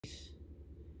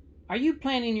Are you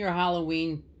planning your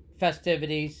Halloween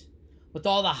festivities with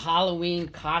all the Halloween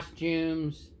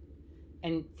costumes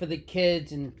and for the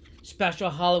kids and special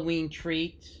Halloween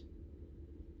treats?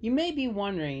 You may be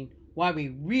wondering why we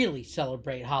really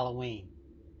celebrate Halloween.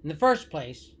 In the first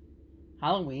place,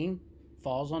 Halloween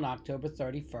falls on October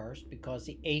 31st because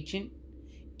the ancient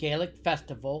Gaelic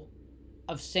festival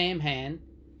of Samhain,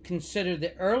 considered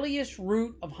the earliest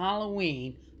root of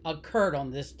Halloween, occurred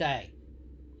on this day.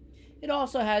 It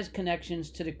also has connections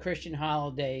to the Christian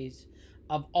holidays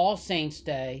of All Saints'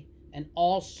 Day and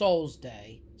All Souls'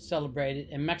 Day, celebrated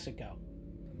in Mexico.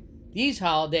 These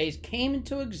holidays came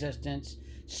into existence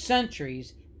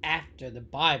centuries after the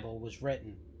Bible was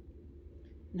written.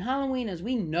 And Halloween, as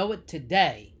we know it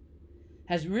today,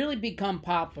 has really become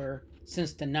popular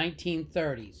since the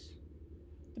 1930s.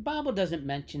 The Bible doesn't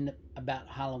mention about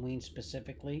Halloween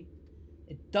specifically.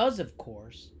 It does, of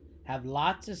course, have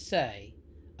lots to say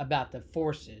about the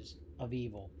forces of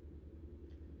evil.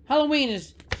 Halloween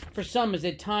is, for some, is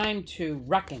a time to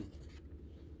reckon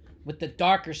with the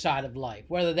darker side of life,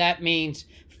 whether that means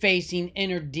facing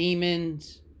inner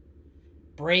demons,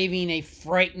 braving a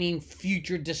frightening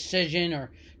future decision, or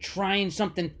trying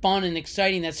something fun and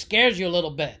exciting that scares you a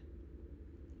little bit.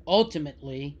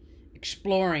 Ultimately,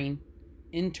 exploring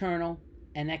internal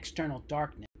and external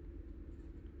darkness.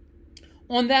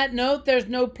 On that note, there's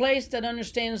no place that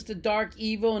understands the dark,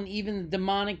 evil, and even the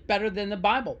demonic better than the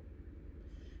Bible.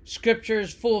 Scripture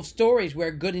is full of stories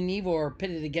where good and evil are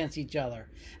pitted against each other,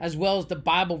 as well as the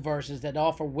Bible verses that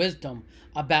offer wisdom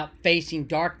about facing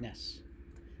darkness,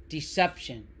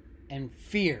 deception, and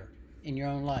fear in your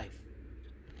own life.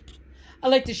 I'd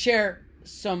like to share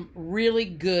some really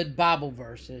good Bible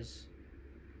verses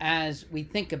as we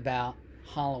think about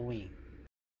Halloween.